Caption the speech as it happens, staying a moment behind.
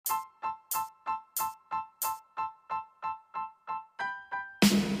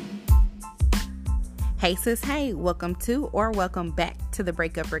Hey sis, hey, welcome to or welcome back to the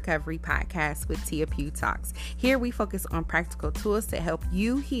Breakup Recovery Podcast with Tia Pugh Talks. Here we focus on practical tools to help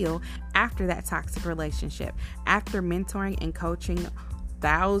you heal after that toxic relationship. After mentoring and coaching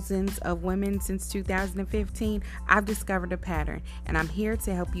thousands of women since 2015, I've discovered a pattern, and I'm here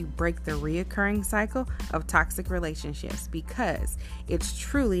to help you break the reoccurring cycle of toxic relationships, because it's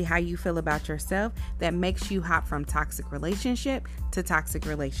truly how you feel about yourself that makes you hop from toxic relationship to toxic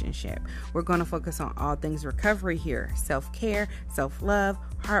relationship. We're going to focus on all things recovery here: self-care, self-love,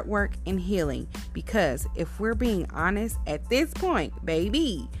 hard work, and healing. Because if we're being honest at this point,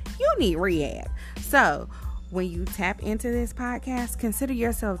 baby, you need rehab. So when you tap into this podcast, consider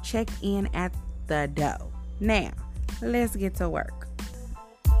yourself checked in at the door. Now, let's get to work.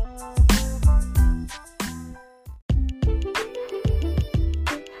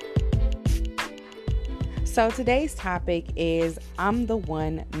 So today's topic is I'm the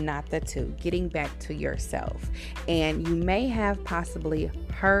one, not the two, getting back to yourself. And you may have possibly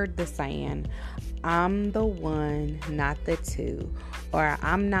heard the saying, I'm the one, not the two, or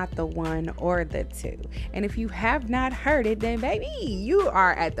I'm not the one or the two. And if you have not heard it, then baby, you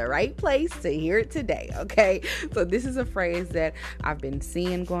are at the right place to hear it today, okay? So this is a phrase that I've been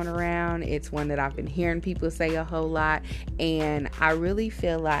seeing going around. It's one that I've been hearing people say a whole lot. And I really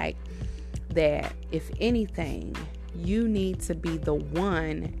feel like that if anything, you need to be the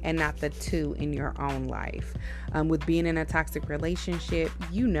one and not the two in your own life. With being in a toxic relationship,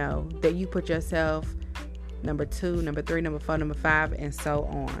 you know that you put yourself number 2, number 3, number 4, number 5, and so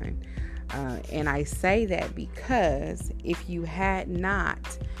on. And I say that because if you had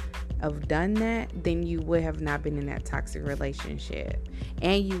not have done that, then you would have not been in that toxic relationship,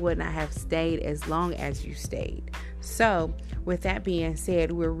 and you would not have stayed as long as you stayed. So with that being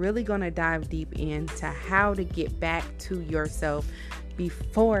said, we're really going to dive deep into how to get back to yourself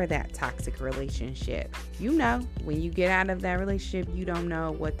before that toxic relationship. You know, when you get out of that relationship, you don't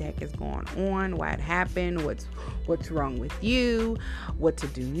know what the heck is going on, why it happened, what's wrong with you, what to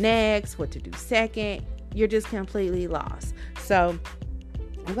do next, what to do second. You're just completely lost. So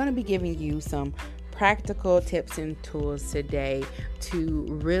I'm going to be giving you some practical tips and tools today to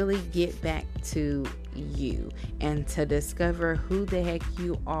really get back to you and to discover who the heck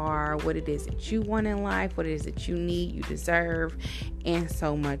you are, what it is that you want in life, what it is that you need, you deserve, and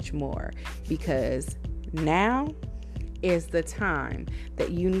so much more. Because now is the time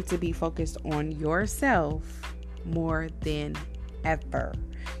that you need to be focused on yourself more than ever.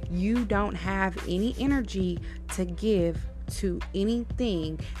 You don't have any energy to give to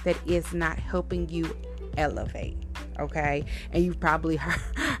anything that is not helping you elevate. Okay, and you've probably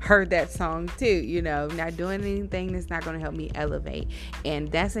heard that song too, you know, not doing anything that's not going to help me elevate.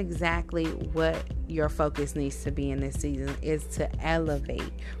 And that's exactly what your focus needs to be in this season, is to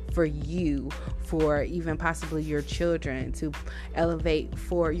elevate for you, for even possibly your children, to elevate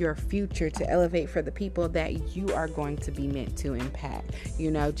for your future, to elevate for the people that you are going to be meant to impact.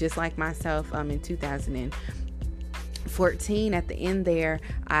 You know, just like myself, in 2014, at the end there,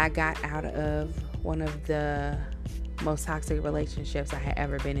 I got out of one of the most toxic relationships I had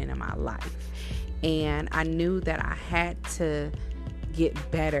ever been in my life. And I knew that I had to get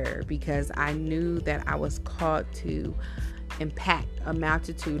better, because I knew that I was called to impact a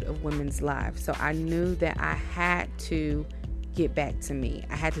multitude of women's lives. So I knew that I had to get back to me.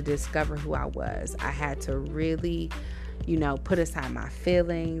 I had to discover who I was. I had to really, put aside my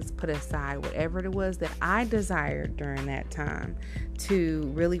feelings, put aside whatever it was that I desired during that time, to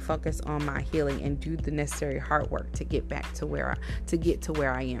really focus on my healing and do the necessary hard work to get back to where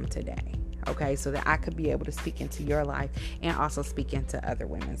I am today. Okay, so that I could be able to speak into your life and also speak into other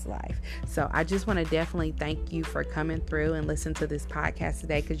women's life. So I just want to definitely thank you for coming through and listen to this podcast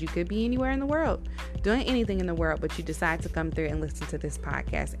today, because you could be anywhere in the world, doing anything in the world, but you decide to come through and listen to this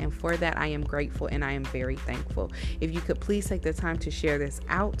podcast. And for that, I am grateful and I am very thankful. If you could please take the time to share this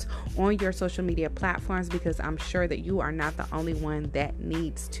out on your social media platforms, because I'm sure that you are not the only one that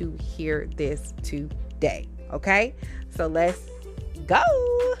needs to hear this today. Okay, so let's go.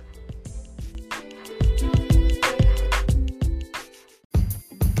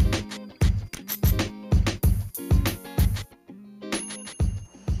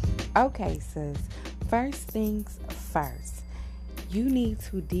 Okay, sis, first things first, you need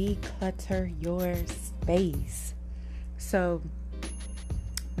to declutter your space. So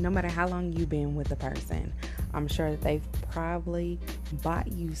no matter how long you've been with a person, I'm sure that they've probably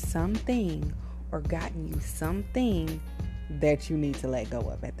bought you something or gotten you something that you need to let go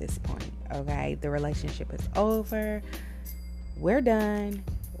of at this point. Okay, the relationship is over. We're done.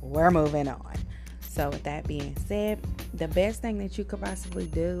 We're moving on. So with that being said, the best thing that you could possibly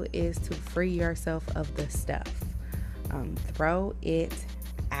do is to free yourself of the stuff. Throw it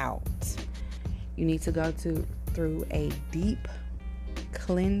out. You need to go through a deep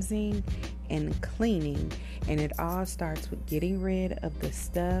cleansing and cleaning, and it all starts with getting rid of the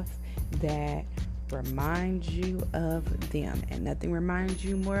stuff that reminds you of them, and nothing reminds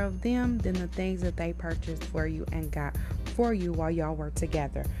you more of them than the things that they purchased for you and got for you while y'all were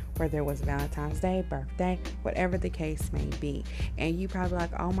together, whether it was Valentine's Day, birthday, whatever the case may be. And you probably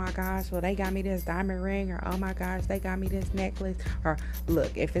like, oh my gosh, well, they got me this diamond ring, or oh my gosh, they got me this necklace. Or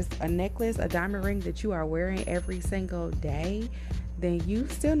look, if it's a necklace, a diamond ring that you are wearing every single day, then you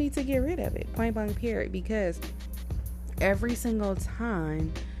still need to get rid of it, point blank period, because every single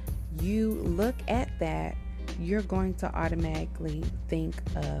time you look at that, you're going to automatically think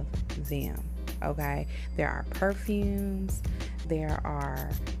of them. Okay, there are perfumes, there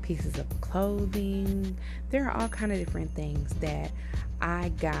are pieces of clothing, there are all kind of different things that I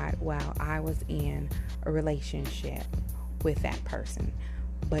got while I was in a relationship with that person.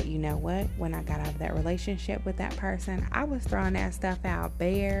 But you know what? When I got out of that relationship with that person, I was throwing that stuff out.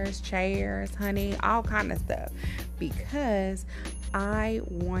 Bears, chairs, honey, all kind of stuff. Because I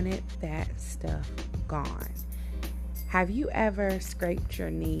wanted that stuff gone. Have you ever scraped your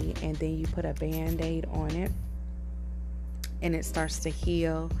knee and then you put a Band-Aid on it? And it starts to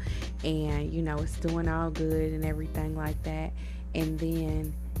heal. And, it's doing all good and everything like that. And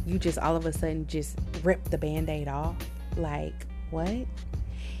then you just all of a sudden just rip the Band-Aid off. Like, what?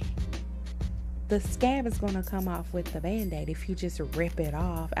 The scab is going to come off with the Band-Aid if you just rip it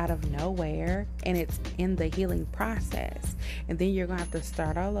off out of nowhere and it's in the healing process. And then you're going to have to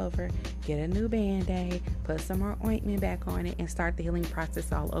start all over, get a new Band-Aid, put some more ointment back on it, and start the healing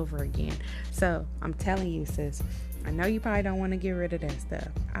process all over again. So I'm telling you, sis, I know you probably don't want to get rid of that stuff.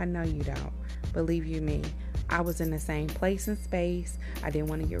 I know you don't. Believe you me. I was in the same place and space. I didn't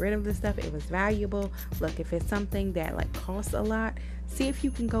want to get rid of the stuff. It was valuable. Look, if it's something that costs a lot, see if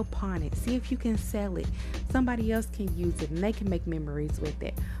you can go pawn it. See if you can sell it. Somebody else can use it and they can make memories with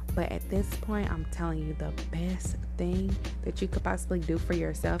it. But at this point, I'm telling you, the best thing that you could possibly do for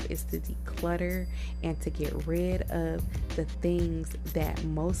yourself is to declutter and to get rid of the things that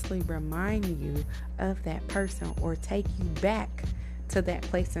mostly remind you of that person or take you back to that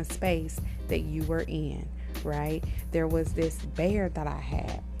place and space that you were in, right? There was this bear that I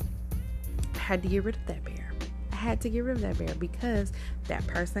had. I had to get rid of that bear. I had to get rid of that bear because that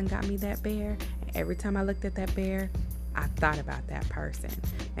person got me that bear. And every time I looked at that bear, I thought about that person.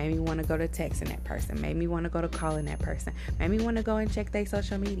 Made me want to go to texting that person. Made me want to go to calling that person. Made me want to go and check their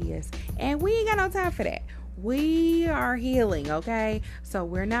social medias. And we ain't got no time for that. We are healing, okay? So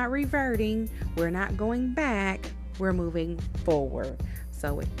we're not reverting. We're not going back. We're moving forward.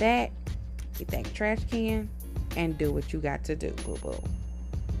 So with that, get that trash can and do what you got to do, boo-boo.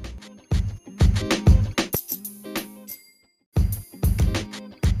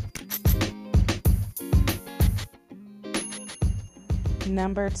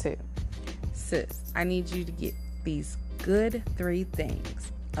 Number 2, sis, I need you to get these good 3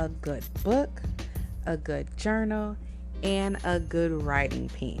 things: a good book, a good journal, and a good writing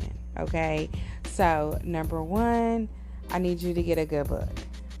pen. Okay, so number 1, I need you to get a good book.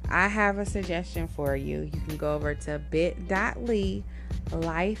 I have a suggestion for you. You can go over to bit.ly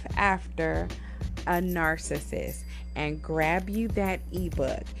Life After a Narcissist and grab you that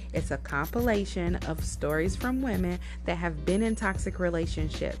ebook. It's a compilation of stories from women that have been in toxic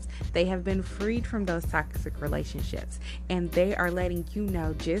relationships. They have been freed from those toxic relationships, and they are letting you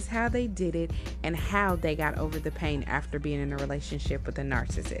know just how they did it and how they got over the pain after being in a relationship with a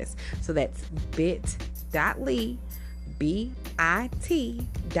narcissist. So that's bit.ly bit.ly/Life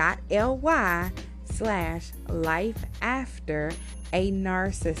After a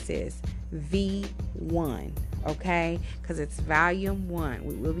Narcissist V1. Okay, because it's volume 1.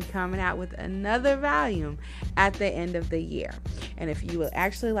 We will be coming out with another volume at the end of the year. And if you would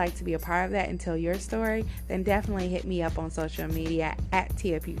actually like to be a part of that and tell your story, then definitely hit me up on social media at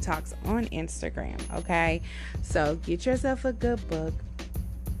TFU Talks on Instagram. Okay, so get yourself a good book.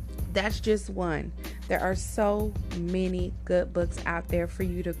 That's just one. There are so many good books out there for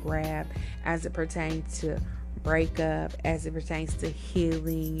you to grab as it pertains to breakup, as it pertains to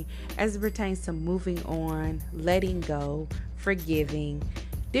healing, as it pertains to moving on, letting go, forgiving,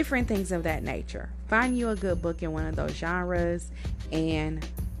 different things of that nature. Find you a good book in one of those genres and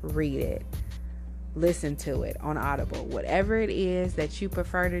read it. Listen to it on Audible. Whatever it is that you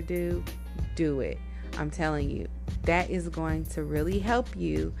prefer to do, do it. I'm telling you, that is going to really help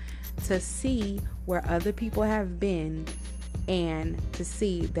you to see where other people have been and to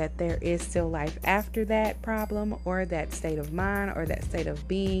see that there is still life after that problem or that state of mind or that state of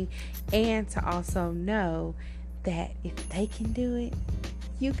being, and to also know that if they can do it,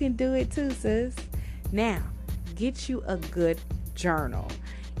 you can do it too, sis. Now, get you a good journal.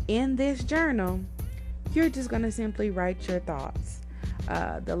 In this journal, you're just going to simply write your thoughts.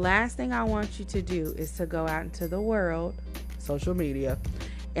 The last thing I want you to do is to go out into the world, social media,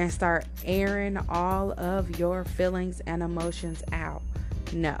 and start airing all of your feelings and emotions out.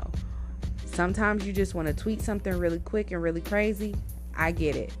 No. Sometimes you just want to tweet something really quick and really crazy. I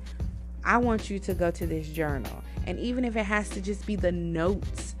get it. I want you to go to this journal. And even if it has to just be the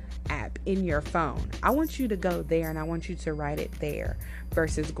notes app in your phone, I want you to go there and I want you to write it there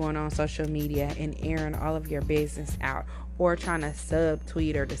versus going on social media and airing all of your business out, or trying to sub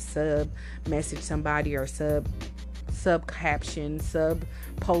tweet or to sub message somebody, or sub caption, sub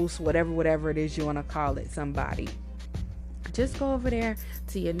post, whatever it is you want to call it, somebody. Just go over there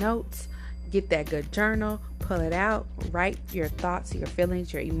to your notes, get that good journal, pull it out, write your thoughts, your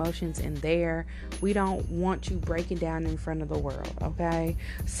feelings, your emotions in there. We don't want you breaking down in front of the world, okay?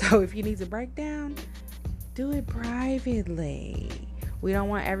 So if you need to break down, do it privately. We don't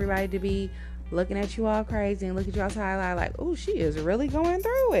want everybody to be looking at you all crazy and look at you outside like, oh, she is really going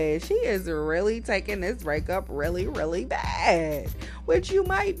through it. She is really taking this breakup really, really bad, which you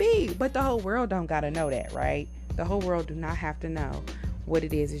might be. But the whole world don't got to know that, right? The whole world do not have to know what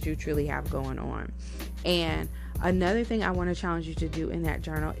it is that you truly have going on. And another thing I want to challenge you to do in that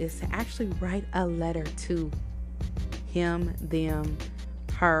journal is to actually write a letter to him, them,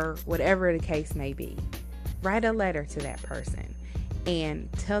 her, whatever the case may be. Write a letter to that person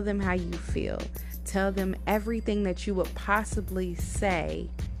and tell them how you feel. Tell them everything that you would possibly say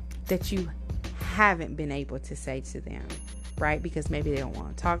that you haven't been able to say to them, right? Because maybe they don't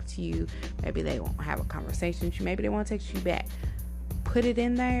want to talk to you. Maybe they won't have a conversation with you. Maybe they won't text you back. Put it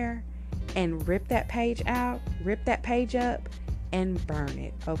in there and rip that page out, rip that page up and burn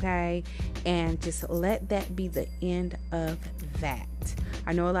it, okay? And just let that be the end of that.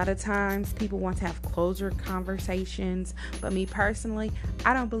 I know a lot of times people want to have closure conversations, but me personally,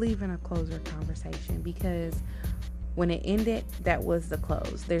 I don't believe in a closure conversation, because when it ended, that was the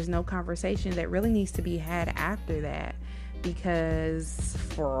close. There's no conversation that really needs to be had after that, because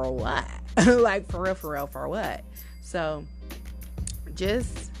for what? Like for real, for what? So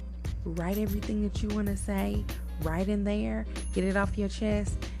just write everything that you want to say right in there, get it off your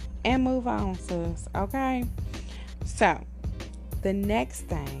chest, and move on, sis, okay? So the next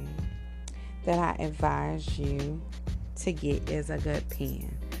thing that I advise you to get is a good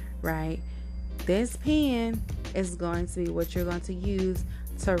pen, right? This pen is going to be what you're going to use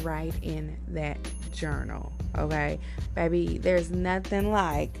to write in that journal, okay? Baby, there's nothing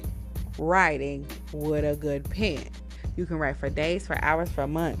like writing with a good pen. You can write for days, for hours, for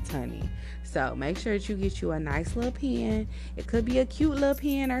months, honey. So make sure that you get you a nice little pen. It could be a cute little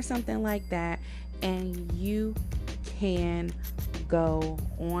pen or something like that. And you can go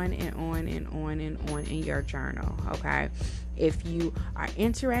on and on and on and on in your journal, okay? If you are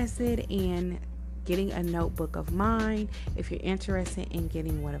interested in getting a notebook of mine, if you're interested in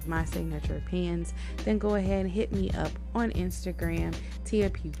getting one of my signature pens, then go ahead and hit me up on Instagram,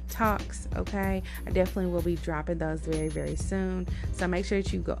 Tia Pugh Talks, okay? I definitely will be dropping those very, very soon. So make sure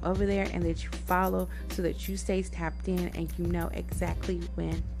that you go over there and that you follow so that you stay tapped in and you know exactly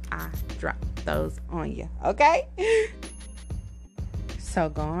when I drop those on you, okay? So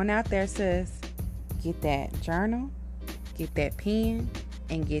go on out there, sis. Get that journal, get that pen,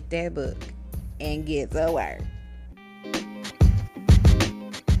 and get that book. And get to work.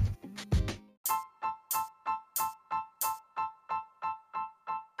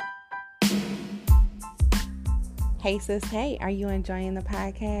 Hey sis, hey, are you enjoying the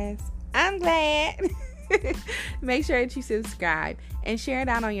podcast? I'm glad. Make sure that you subscribe and share it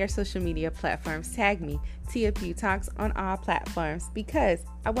out on your social media platforms. Tag me, Tia Pugh Talks, on all platforms, because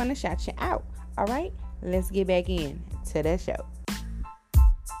I want to shout you out. All right, let's get back in to the show.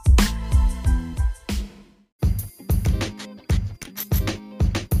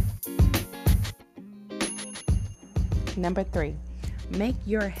 Number 3, make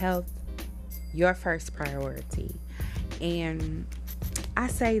your health your first priority. And I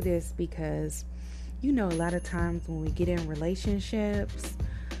say this because, you know, a lot of times when we get in relationships,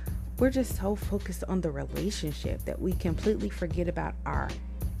 we're just so focused on the relationship that we completely forget about our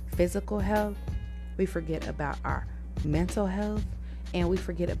physical health, we forget about our mental health, and we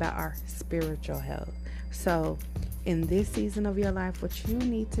forget about our spiritual health. So in this season of your life, what you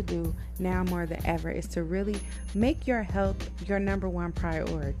need to do now more than ever is to really make your health your number one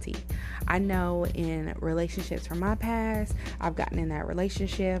priority. I know in relationships from my past, I've gotten in that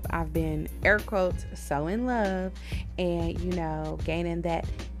relationship. I've been, air quotes, so in love and, gaining that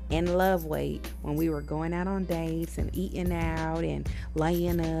in love weight when we were going out on dates and eating out and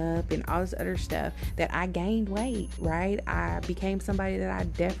laying up and all this other stuff, that I gained weight, right? I became somebody that I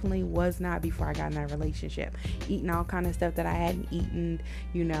definitely was not before I got in that relationship. Eating all kind of stuff that I hadn't eaten,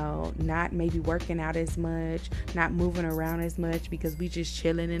 not maybe working out as much, not moving around as much because we just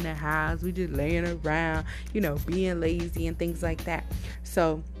chilling in the house, we just laying around, being lazy and things like that.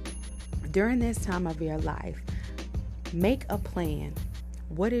 So during this time of your life, make a plan.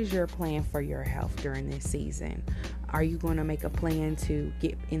 What is your plan for your health during this season? Are you going to make a plan to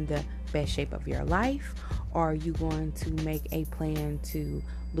get in the best shape of your life? Or are you going to make a plan to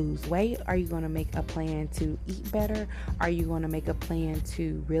lose weight? Are you going to make a plan to eat better? Are you going to make a plan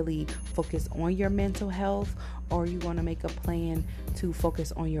to really focus on your mental health? Or are you going to make a plan to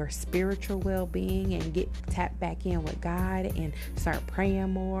focus on your spiritual well-being and get tapped back in with God and start praying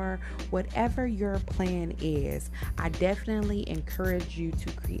more? Whatever your plan is, I definitely encourage you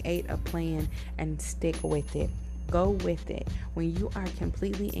to create a plan and stick with it. Go with it. When you are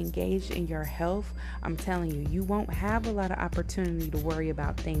completely engaged in your health, I'm telling you, you won't have a lot of opportunity to worry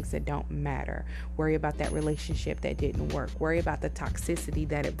about things that don't matter. Worry about that relationship that didn't work. Worry about the toxicity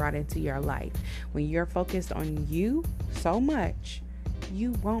that it brought into your life. When you're focused on you so much,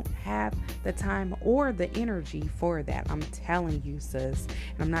 you won't have the time or the energy for that. I'm telling you, sis.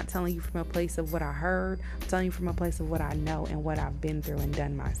 And I'm not telling you from a place of what I heard. I'm telling you from a place of what I know and what I've been through and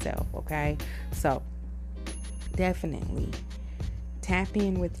done myself, okay? So definitely tap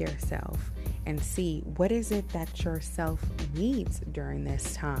in with yourself and see what is it that yourself needs during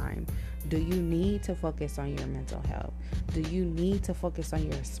this time. Do you need to focus on your mental health? Do you need to focus on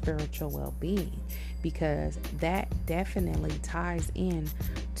your spiritual well-being? Because that definitely ties in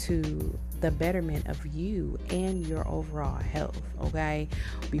to the betterment of you and your overall health, okay?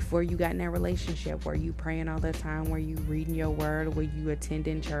 Before you got in that relationship, were you praying all the time? Were you reading your word? Were you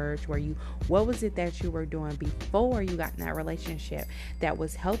attending church? What was it that you were doing before you got in that relationship that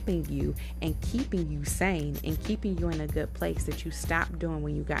was helping you and keeping you sane and keeping you in a good place that you stopped doing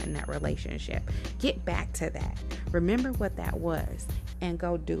when you got in that relationship? Get back to that. Remember what that was and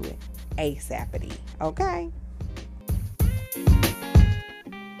go do it ASAPity, okay?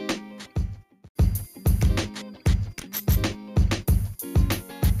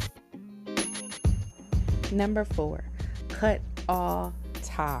 Number 4, cut all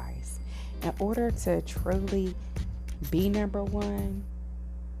ties. In order to truly be number 1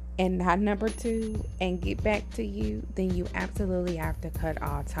 and not number 2 and get back to you, then you absolutely have to cut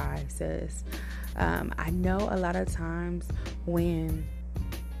all ties, sis. I know a lot of times when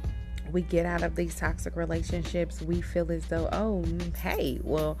we get out of these toxic relationships, we feel as though, hey,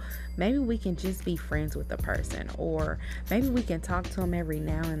 well, maybe we can just be friends with the person, or maybe we can talk to them every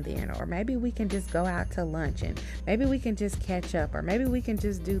now and then, or maybe we can just go out to lunch and maybe we can just catch up, or maybe we can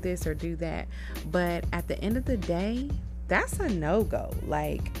just do this or do that. But at the end of the day, that's a no-go.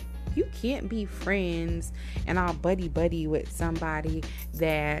 Like, you can't be friends and all buddy with somebody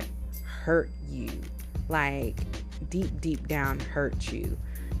that hurt you, like deep down hurt you.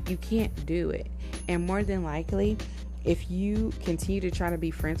 You can't do it. And more than likely, if you continue to try to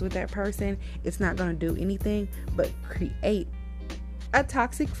be friends with that person, it's not going to do anything but create a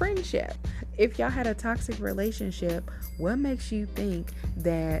toxic friendship. If y'all had a toxic relationship, what makes you think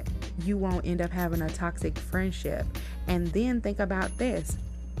that you won't end up having a toxic friendship? And then think about this.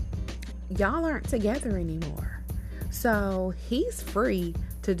 Y'all aren't together anymore. So he's free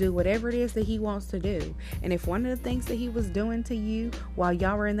to do whatever it is that he wants to do. And if one of the things that he was doing to you while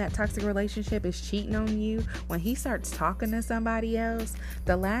y'all were in that toxic relationship is cheating on you, when he starts talking to somebody else,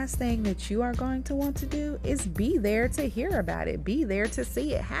 the last thing that you are going to want to do is be there to hear about it, be there to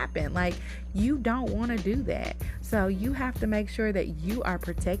see it happen. Like, you don't want to do that. So you have to make sure that you are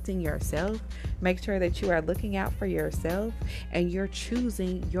protecting yourself, make sure that you are looking out for yourself, and you're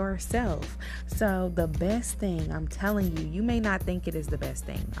choosing yourself. So the best thing, I'm telling you, you may not think it is the best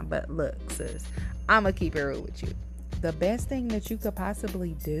thing, but look, sis, I'm gonna keep it real with you. The best thing that you could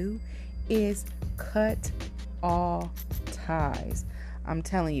possibly do is cut all ties. I'm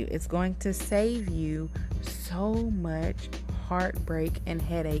telling you, it's going to save you so much heartbreak and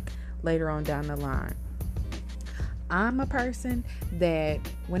headache later on down the line. I'm a person that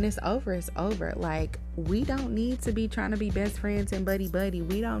when it's over, it's over. Like, we don't need to be trying to be best friends and buddy.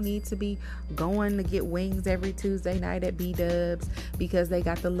 We don't need to be going to get wings every Tuesday night at B-Dubs because they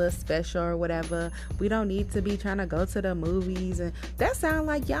got the little special or whatever. We don't need to be trying to go to the movies. And that sound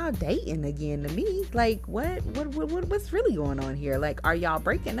like y'all dating again to me. Like, what's really going on here? Like, are y'all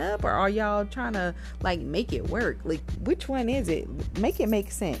breaking up or are y'all trying to like make it work? Like, which one is it? Make it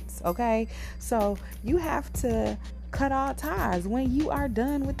make sense, okay? So you have to cut all ties. When you are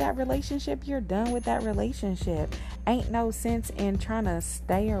done with that relationship, you're done with that relationship. Ain't no sense in trying to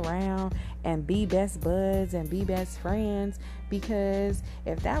stay around and be best buds and be best friends, because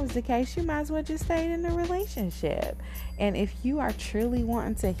if that was the case, you might as well just stay in the relationship. And if you are truly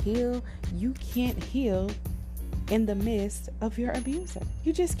wanting to heal, you can't heal in the midst of your abuser.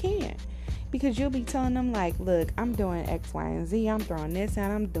 You just can't. Because you'll be telling them like, look, I'm doing X, Y, and Z. I'm throwing this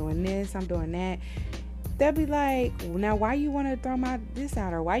out. I'm doing this. I'm doing that. They'll be like, now why you want to throw this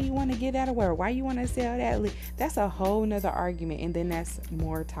out, or why you want to get out of where, why you want to sell that? That's a whole nother argument, and then that's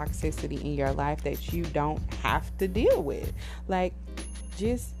more toxicity in your life that you don't have to deal with. Like,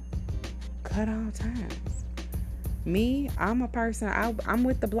 just cut all ties. Me, I'm a person, I'm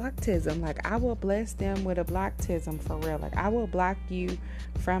with the blocktism. Like, I will bless them with a blocktism for real. Like, I will block you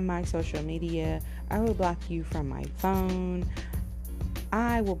from my social media. I will block you from my phone.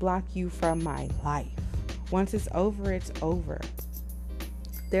 I will block you from my life. Once it's over, it's over.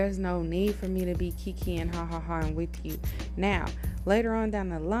 There's no need for me to be kiki and ha-ha-ha with you. Now, later on down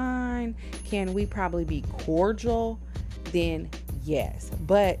the line, can we probably be cordial? Then yes.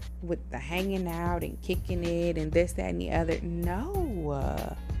 But with the hanging out and kicking it and this, that, and the other,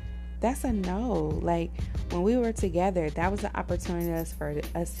 no. That's a no. Like, when we were together, that was an opportunity for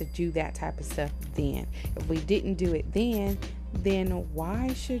us to do that type of stuff then. If we didn't do it then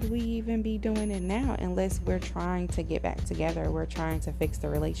why should we even be doing it now, unless we're trying to get back together, we're trying to fix the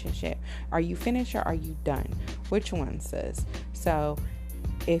relationship? Are you finished or are you done? Which one, sis? So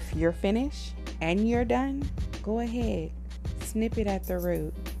if you're finished and you're done, go ahead, snip it at the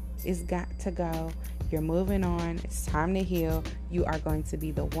root. It's got to go. You're moving on. It's time to heal. You are going to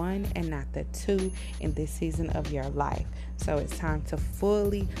be the one and not the two in this season of your life. So it's time to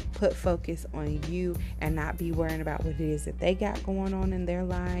fully put focus on you and not be worrying about what it is that they got going on in their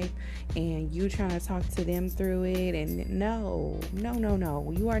life and you trying to talk to them through it. And no.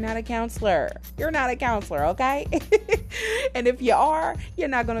 You are not a counselor. You're not a counselor, okay? And if you are, you're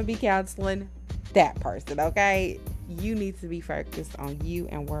not going to be counseling that person, okay? You need to be focused on you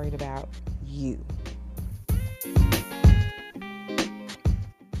and worried about you.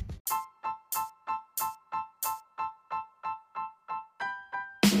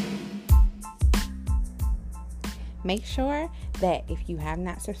 Make sure that if you have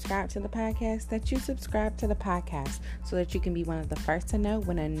not subscribed to the podcast, that you subscribe to the podcast so that you can be one of the first to know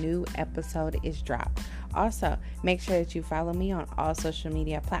when a new episode is dropped. Also, make sure that you follow me on all social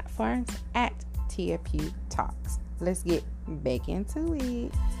media platforms at TFU Talks. Let's get back into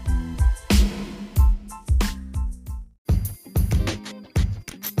it.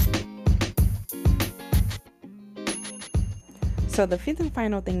 So the fifth and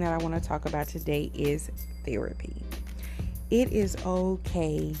final thing that I want to talk about today is therapy. It is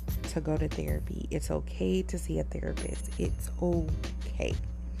okay to go to therapy. It's okay to see a therapist. It's okay.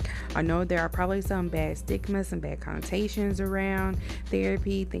 I know there are probably some bad stigmas, some bad connotations around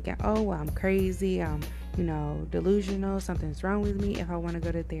therapy, thinking, oh, well, I'm crazy, I'm, delusional, something's wrong with me if I want to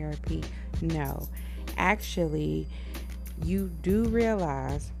go to therapy. No. Actually, you do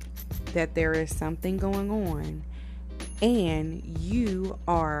realize that there is something going on, and you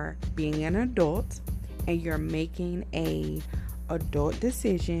are being an adult and you're making a adult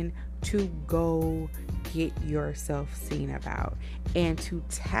decision to go get yourself seen about and to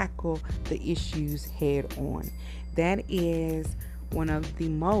tackle the issues head on. That is one of the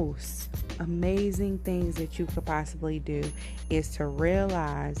most amazing things that you could possibly do, is to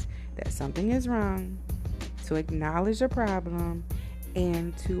realize that something is wrong, to acknowledge the problem,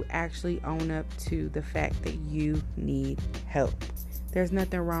 and to actually own up to the fact that you need help. There's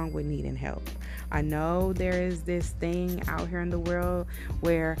nothing wrong with needing help. I know there is this thing out here in the world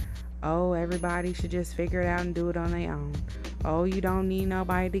where, oh, everybody should just figure it out and do it on their own. Oh, you don't need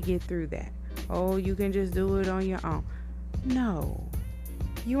nobody to get through that. Oh, you can just do it on your own. No.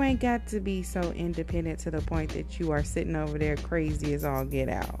 You ain't got to be so independent to the point that you are sitting over there crazy as all get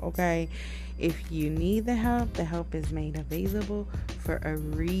out, okay? If you need the help is made available for a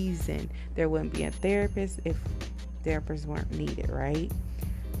reason. There wouldn't be a therapist if therapists weren't needed, right?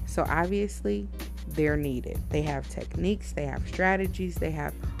 So obviously, they're needed. They have techniques, they have strategies, they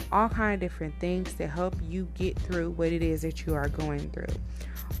have all kinds of different things to help you get through what it is that you are going through.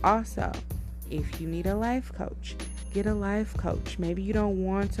 Also, If you need a life coach, get a life coach. Maybe you don't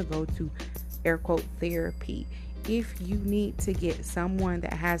want to go to air quote therapy. If you need to get someone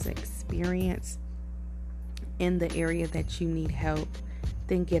that has experience in the area that you need help,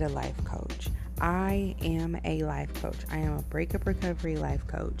 then get a life coach. I am a life coach. I am a breakup recovery life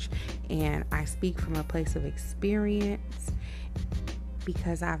coach, and I speak from a place of experience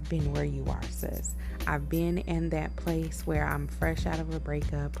because I've been where you are, sis. I've been in that place where I'm fresh out of a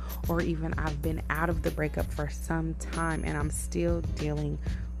breakup, or even I've been out of the breakup for some time and I'm still dealing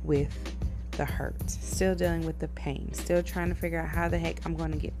with the hurt, still dealing with the pain, still trying to figure out how the heck I'm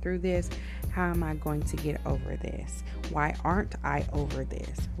going to get through this. How am I going to get over this? Why aren't I over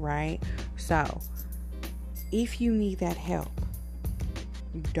this, right? So if you need that help,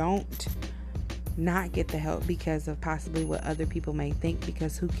 don't not get the help because of possibly what other people may think,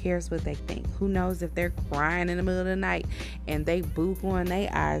 because who cares what they think? Who knows if they're crying in the middle of the night and they boo-hooing their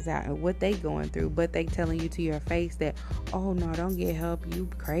eyes out and what they going through, but they telling you to your face that, oh no, don't get help, you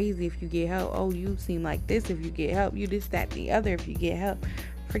crazy if you get help, oh you seem like this if you get help, you this, that, the other if you get help.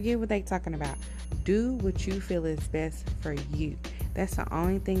 Forget what they talking about. Do what you feel is best for you. That's the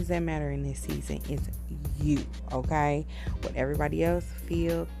only things that matter in this season is you, okay? What everybody else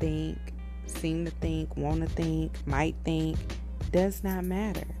feel, think, seem to think, want to think, might think, does not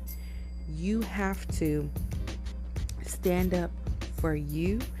matter. You have to stand up for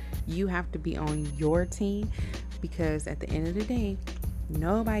you. You have to be on your team, because at the end of the day,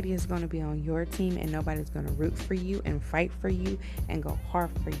 nobody is going to be on your team and nobody's going to root for you and fight for you and go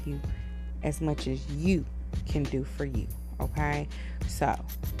hard for you as much as you can do for you, okay? So,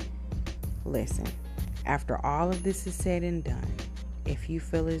 listen, after all of this is said and done, if you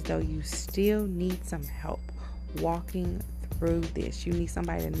feel as though you still need some help walking through this, you need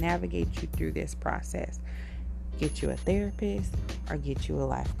somebody to navigate you through this process, get you a therapist or get you a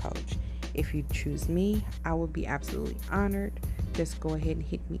life coach. If you choose me, I would be absolutely honored. Just go ahead and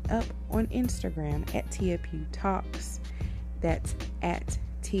hit me up on Instagram at Tia Pugh Talks. That's at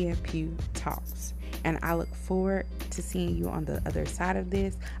Tia Pugh Talks. And I look forward to seeing you on the other side of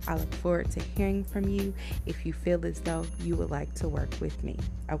this. I look forward to hearing from you if you feel as though you would like to work with me.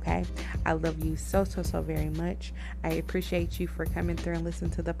 Okay? I love you so very much. I appreciate you for coming through and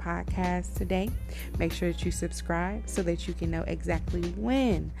listening to the podcast today. Make sure that you subscribe so that you can know exactly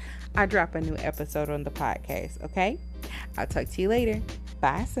when I drop a new episode on the podcast. Okay? I'll talk to you later.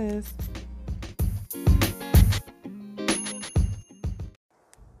 Bye, sis.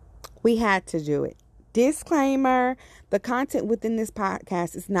 We had to do it. Disclaimer: the content within this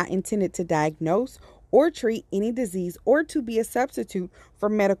podcast is not intended to diagnose or treat any disease or to be a substitute for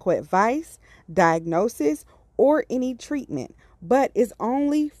medical advice, diagnosis, or any treatment, but is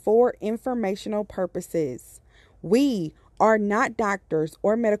only for informational purposes. We are not doctors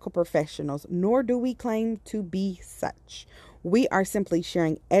or medical professionals, nor do we claim to be such. We are simply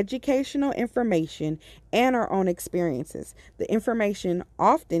sharing educational information and our own experiences. The information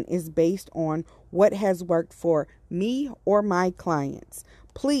often is based on what has worked for me or my clients.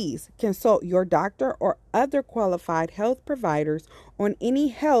 Please consult your doctor or other qualified health providers on any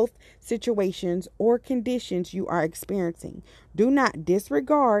health situations or conditions you are experiencing. Do not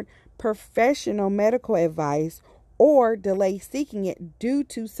disregard professional medical advice or delay seeking it due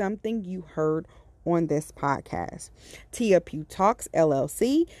to something you heard on this podcast. Tia Pugh Talks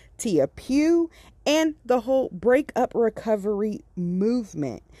LLC, Tia Pugh, and the whole breakup recovery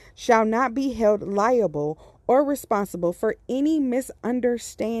movement shall not be held liable or responsible for any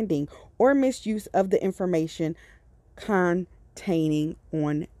misunderstanding or misuse of the information containing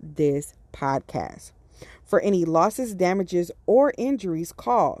on this podcast. For any losses, damages, or injuries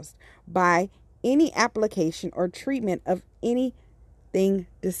caused by any application or treatment of anything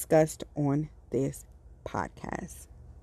discussed on this podcast.